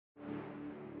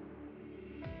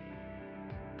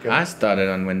I started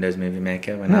on Windows Movie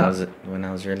Maker when I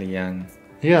was really young.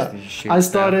 Yeah, I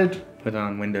started. Put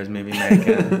on Windows Movie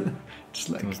Maker. Just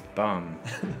like it was bomb.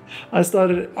 I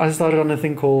started on a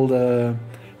thing called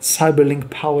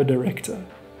Cyberlink Power Director.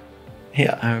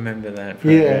 Yeah, I remember that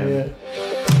program. Yeah.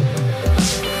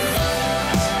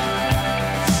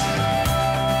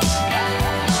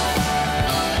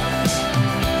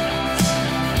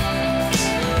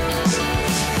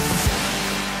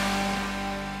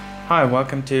 Hi,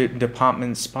 welcome to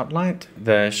Department Spotlight,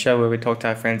 the show where we talk to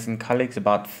our friends and colleagues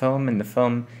about film and the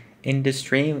film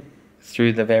industry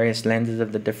through the various lenses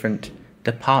of the different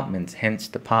departments, hence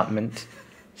Department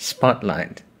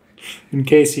Spotlight. In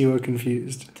case you were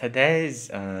confused. Today's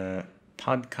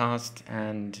podcast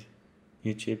and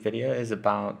YouTube video is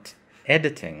about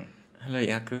editing. Hello,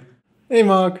 Jaco. Hey,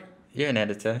 Mark. You're an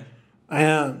editor. I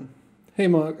am. Hey,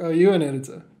 Mark, are you an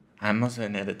editor? I'm also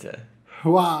an editor.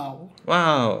 Wow.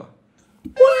 Wow.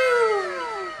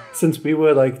 Since we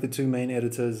were like the two main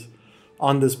editors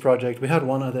on this project, we had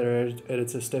one other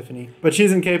editor, Stephanie, but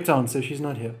she's in Cape Town, so she's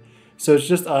not here. So it's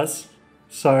just us.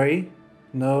 Sorry,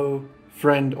 no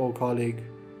friend or colleague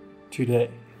today.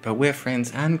 But we're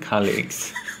friends and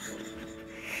colleagues.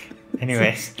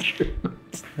 Anyway,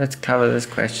 let's cover this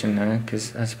question now,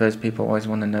 because I suppose people always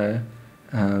want to know.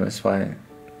 That's why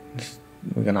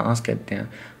we're going to ask it. Yeah.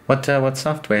 What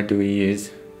software do we use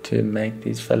to make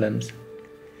these films?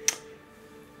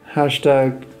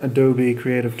 Hashtag Adobe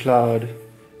Creative Cloud,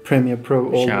 Premiere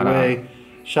Pro all the way.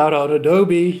 Shout out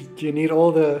Adobe. You need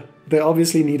all the. They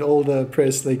obviously need all the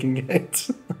press they can get.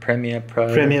 Premiere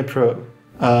Pro. Premiere Pro.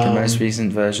 The most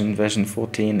recent version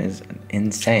 14, is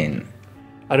insane.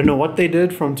 I don't know what they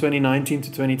did from 2019 to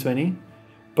 2020,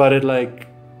 but it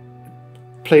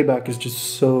playback is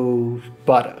just so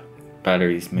butter.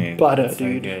 Buttery smooth. Butter, it's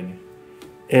dude. So good.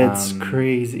 It's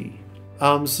crazy.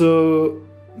 So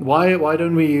why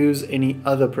don't we use any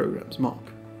other programs, Mark?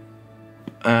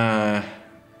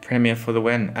 Premiere for the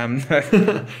win. I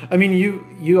mean,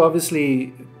 you obviously,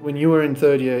 when you were in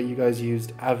third year, you guys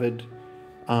used Avid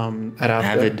at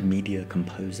Avid Media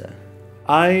Composer.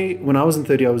 When I was in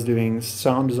third year, I was doing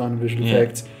sound design and visual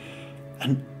effects,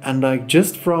 and like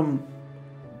just from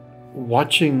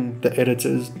watching the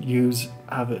editors use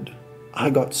Avid, I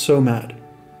got so mad.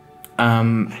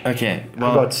 Okay.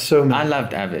 Well, I got so mad. I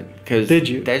loved Avid because Did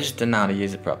you? They just didn't know how to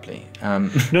use it properly.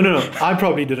 No. I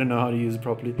probably didn't know how to use it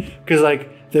properly because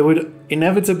there would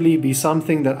inevitably be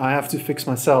something that I have to fix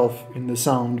myself in the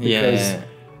sound because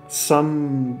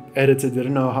some editor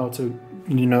didn't know how to,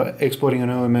 exporting an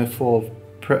OMF for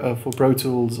Pro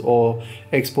Tools or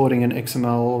exporting an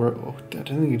XML or I don't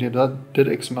think he did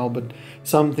XML, but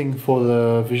something for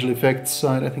the visual effects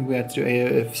side. I think we had to do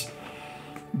AOFs,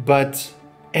 but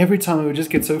every time I would just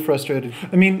get so frustrated.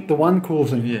 I mean, the one cool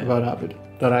thing about Avid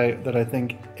that I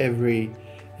think every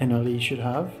NLE should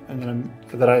have, and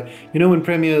when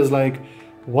Premiere is like,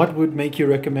 what would make you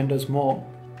recommend us more?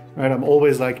 Right? I'm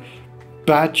always like,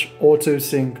 batch auto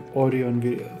sync audio and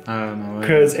video,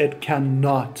 because it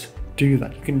cannot do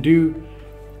that. You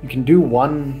can do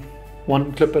one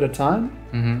clip at a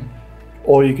time,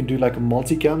 or you can do like a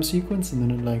multicam sequence, and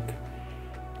then it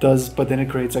but then it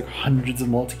creates like hundreds of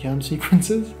multicam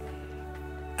sequences,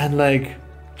 and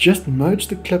just merge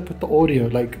the clip with the audio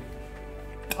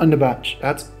under batch.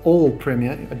 That's all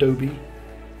Premiere, Adobe,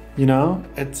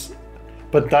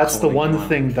 but that's the one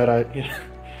thing that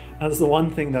that's the one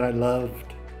thing that I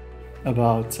loved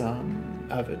about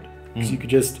Avid, because you could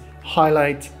just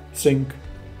highlight, sync,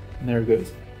 and there it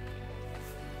goes.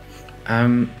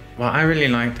 Well, I really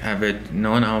liked Avid.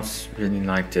 No one else really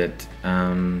liked it.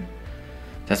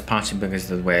 That's partially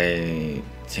because of the way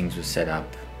things were set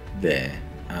up there.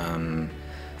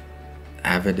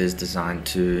 Avid is designed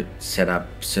to set up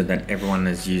so that everyone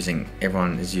is using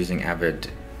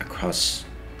Avid across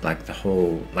a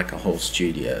whole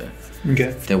studio.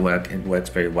 Okay. It works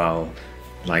very well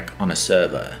on a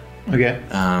server. Okay.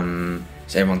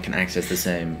 So everyone can access the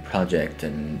same project,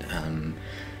 and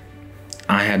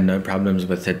I had no problems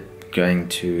with it going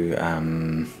to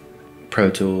Pro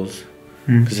Tools.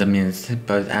 Because it's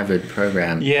both Avid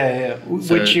programs. Yeah.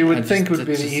 So which you would think would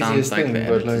be the easiest thing,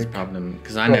 but problem,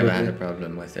 because I never had a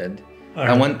problem with it.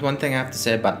 And one thing I have to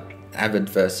say about Avid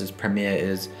versus Premiere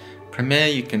is, Premiere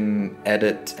you can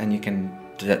edit and you can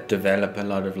develop a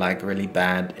lot of really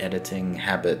bad editing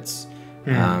habits,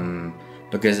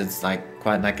 because it's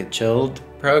quite a chilled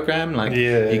program.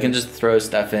 You can just throw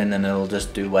stuff in and it'll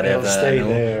just do whatever. It'll stay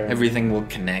there. Everything will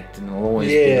connect and it'll always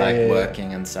be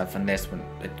working and stuff, unless when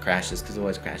it crashes, because it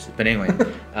always crashes. But anyway,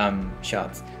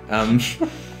 shots.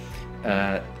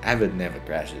 Avid never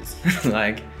crashes.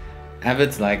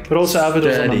 Avid's like. But also Avid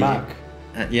was on sturdy. a Mac.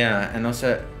 Yeah, and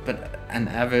also, and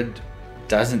Avid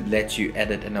doesn't let you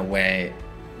edit in a way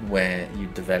where you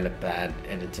develop bad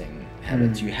editing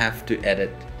habits. You have to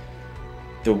edit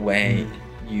the way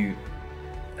you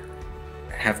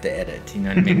have to edit. You know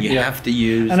what I mean? You have to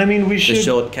use and I mean, the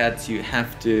shortcuts. You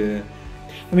have to.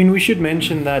 I mean, we should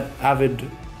mention that Avid,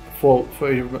 for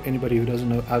anybody who doesn't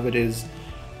know, Avid is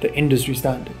the industry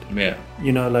standard. Yeah.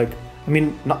 You know, like, I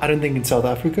mean, I don't think in South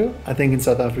Africa. I think in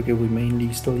South Africa we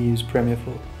mainly still use Premiere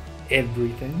for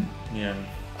everything. Yeah.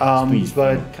 But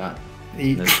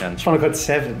Final Cut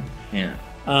 7. Yeah.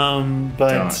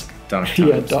 But dark times.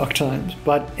 Yeah, dark times.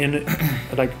 But in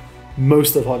like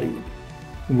most of Hollywood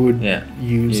would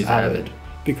use Avid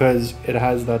because it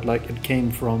has that, like, it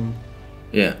came from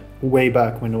way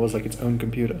back when it was like its own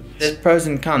computer. There's pros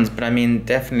and cons, but I mean,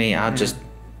 definitely I just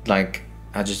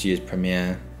use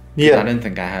Premiere. Yeah. I don't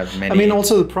think I have many. I mean,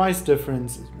 also the price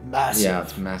difference is massive. Yeah,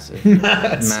 it's massive.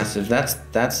 Massive.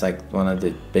 That's like one of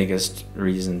the biggest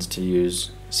reasons to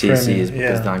use CC is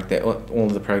because like all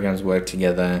the programs work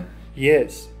together.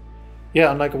 Yes. Yeah,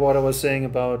 and like what I was saying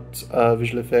about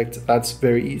visual effects, that's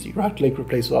very easy. Right click,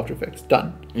 replace with After Effects,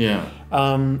 done. Yeah.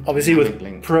 Obviously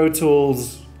with Pro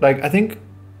Tools, like I think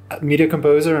Media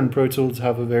Composer and Pro Tools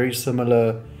have a very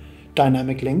similar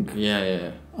dynamic link.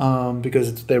 Yeah.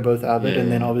 Because they're both Avid, and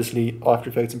then obviously After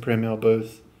Effects and Premiere are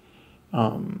both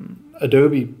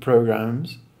Adobe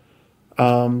programs.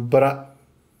 But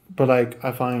like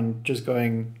I find just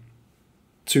going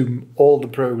to all the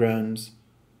programs,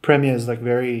 Premiere is like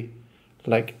very,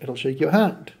 like, it'll shake your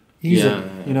hand easily,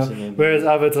 you know. Absolutely. Whereas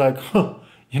Avid's like,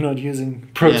 you're not using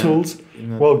Pro Tools.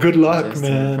 Well, good luck,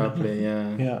 man. Properly,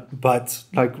 yeah. But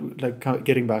like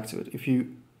getting back to it, if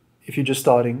you're just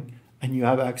starting and you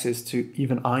have access to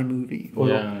even iMovie or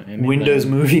Windows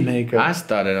Movie Maker. I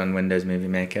started on Windows Movie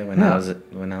Maker when I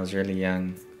was really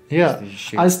young. Yeah,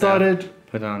 I started.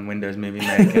 Put on Windows Movie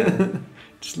Maker.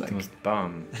 Just like it was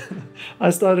bomb. I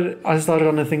started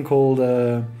on a thing called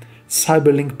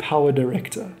Cyberlink Power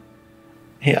Director.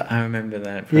 Yeah, I remember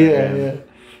that program. Yeah.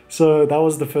 So that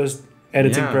was the first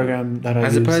editing program that I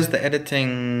used. I suppose the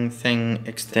editing thing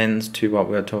extends to what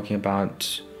we were talking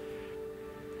about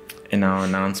in our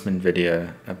announcement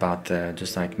video about the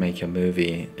just like make your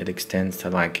movie. It extends to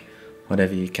like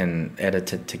whatever you can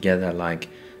edit it together, like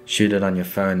shoot it on your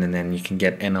phone, and then you can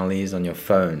get NLEs on your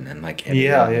phone and like edit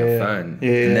it on your phone.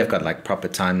 And they've got like proper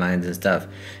timelines and stuff,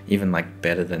 even like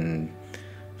better than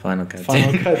Final Cut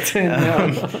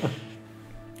 10.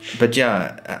 But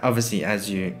yeah, obviously as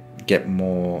you get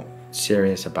more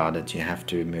serious about it, you have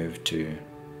to move to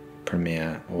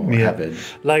Premiere or Avid.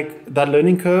 Like that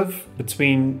learning curve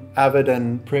between Avid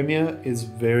and Premiere is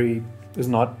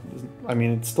not, I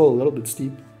mean, it's still a little bit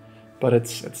steep, but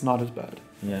it's not as bad.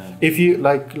 Yeah. If you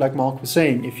like Mark was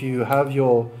saying, if you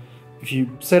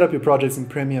set up your projects in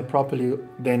Premiere properly,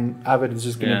 then Avid is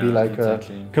just going to be like a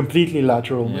completely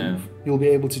lateral move. You'll be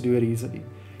able to do it easily.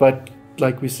 But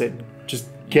like we said, just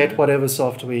get whatever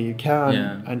software you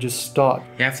can and just start.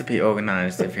 You have to be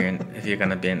organized if you're going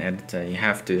to be an editor. You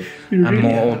have to. I'm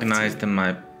more organized in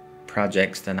my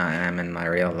projects than I am in my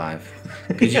real life,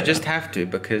 because you just have to.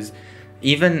 Because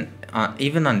even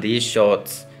on these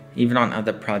shorts, even on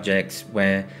other projects,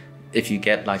 where if you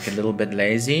get like a little bit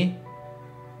lazy,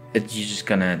 you're just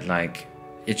gonna like,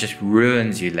 it just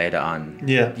ruins you later on.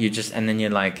 Yeah. And then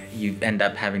you end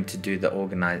up having to do the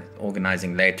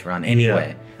organizing later on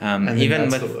anyway. Even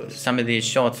with some of these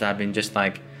shorts, I've been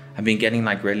getting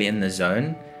like really in the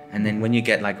zone. And then when you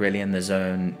get like really in the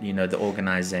zone, you know, the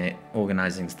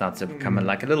organizing starts to become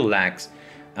like a little lax.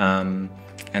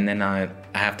 And then I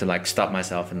have to like stop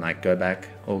myself and like go back,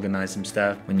 organize some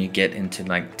stuff. When you get into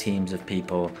like teams of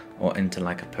people or into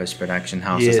like a post-production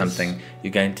house or something,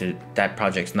 you're going to, that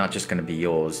project's not just going to be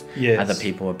yours. Other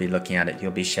people will be looking at it.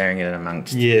 You'll be sharing it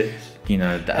amongst, you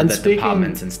know, the other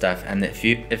departments and stuff. And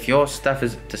if your stuff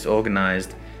is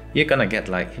disorganized, you're gonna get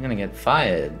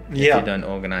fired if you don't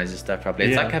organize your stuff properly.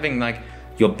 It's like having like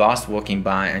your boss walking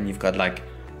by and you've got like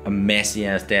a messy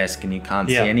ass desk and you can't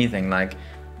see anything. Like,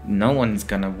 no one's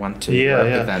gonna want to work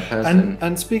with that person.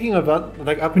 And speaking of that,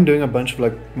 like I've been doing a bunch of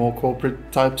like more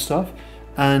corporate type stuff,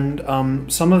 and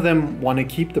some of them want to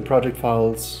keep the project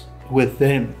files with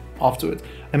them afterwards.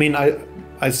 I mean,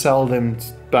 I sell them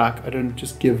back. I don't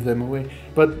just give them away.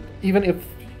 But even if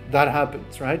that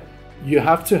happens, right, you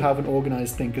have to have an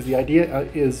organized thing, because the idea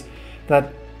is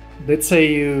that, let's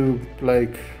say you,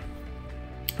 like,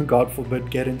 God forbid,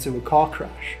 get into a car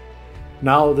crash.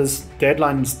 Now this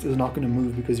deadline is not going to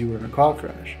move because you were in a car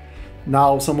crash.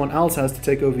 Now someone else has to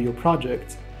take over your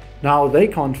project. Now they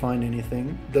can't find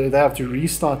anything. They have to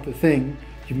restart the thing.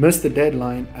 you missed the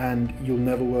deadline and you'll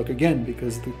never work again,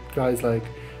 because the guy's like,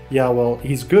 yeah, well,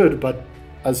 he's good, but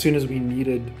as soon as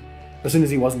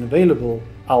he wasn't available,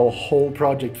 our whole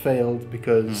project failed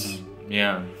because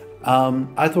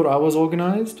I thought I was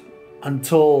organized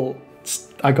until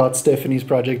I got Stephanie's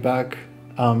project back.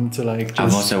 I've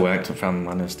also worked from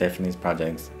one of Stephanie's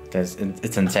projects. It's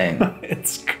insane.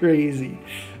 It's crazy.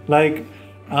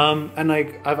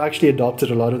 I've actually adopted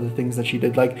a lot of the things that she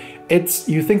did.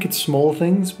 You think it's small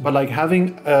things, but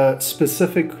having a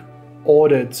specific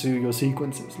order to your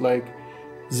sequences,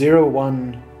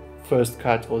 0-1 first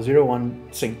cut or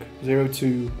 0-1 sync,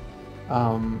 0-2,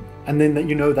 and then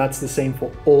that's the same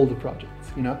for all the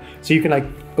projects, so you can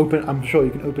I'm sure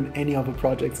you can open any other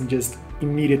projects and just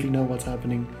immediately know what's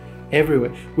happening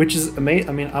everywhere, which is amazing.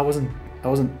 I mean, I wasn't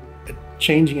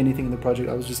changing anything in the project.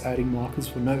 I was just adding markers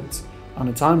for notes on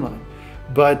a timeline,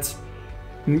 but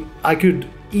I could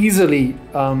easily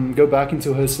go back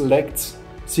into her select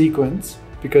sequence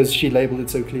because she labeled it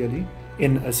so clearly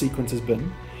in a sequences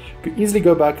bin. Could easily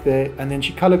go back there, and then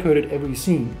she color coded every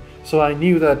scene, so I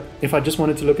knew that if I just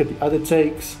wanted to look at the other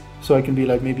takes, so I can be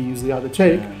maybe use the other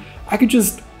take, I could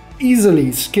just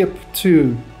easily skip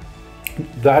to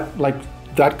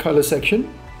that color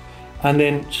section, and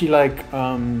then she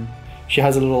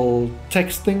has a little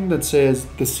text thing that says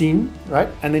the scene, right?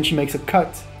 And then she makes a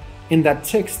cut in that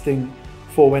text thing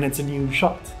for when it's a new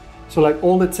shot. So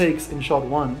all the takes in shot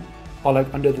 1 are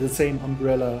under the same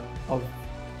umbrella of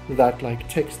that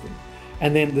text thing.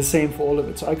 And then the same for all of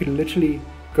it. So I could literally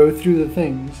go through the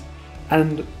things,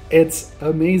 and it's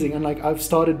amazing. And I've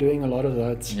started doing a lot of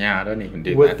that. Yeah, I don't even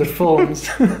do with that. The films.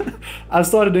 I've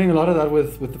started doing a lot of that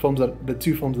with the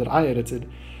 2 films that I edited.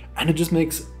 And it just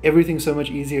makes everything so much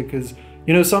easier, because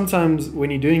sometimes when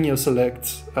you're doing your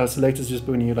select is just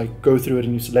when you go through it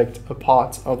and you select a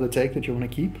part of the take that you want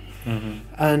to keep,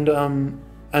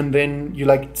 and then you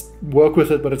work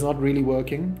with it, but it's not really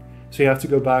working, so you have to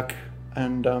go back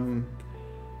and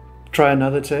try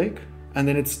another take, and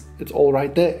then it's all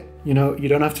right there. You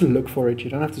don't have to look for it, you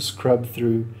don't have to scrub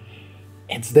through,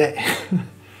 it's there.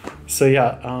 So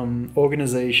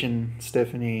organization,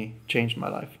 Stephanie, changed my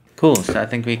life. Cool. So I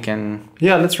think we can...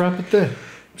 Yeah, let's wrap it there.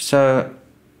 So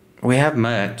we have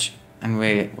merch, and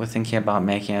we're thinking about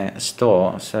making a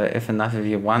store. So if enough of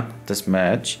you want this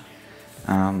merch,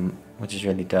 which is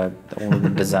really dope, all the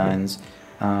designs,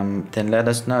 then let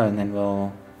us know, and then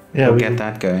we'll get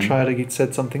that going. Try to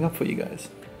set something up for you guys.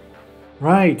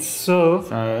 Right. So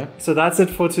that's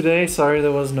it for today. Sorry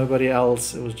there was nobody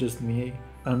else. It was just me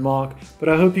and Mark. But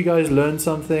I hope you guys learned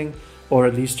something, or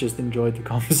at least just enjoyed the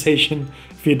conversation.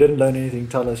 If you didn't learn anything,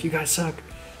 tell us. You guys suck.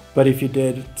 But if you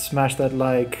did, smash that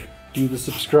like, do the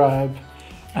subscribe,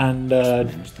 and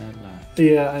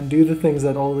and do the things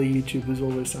that all the YouTubers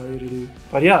always tell you to do.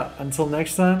 But until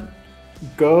next time,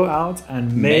 go out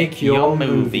and make your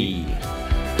movie.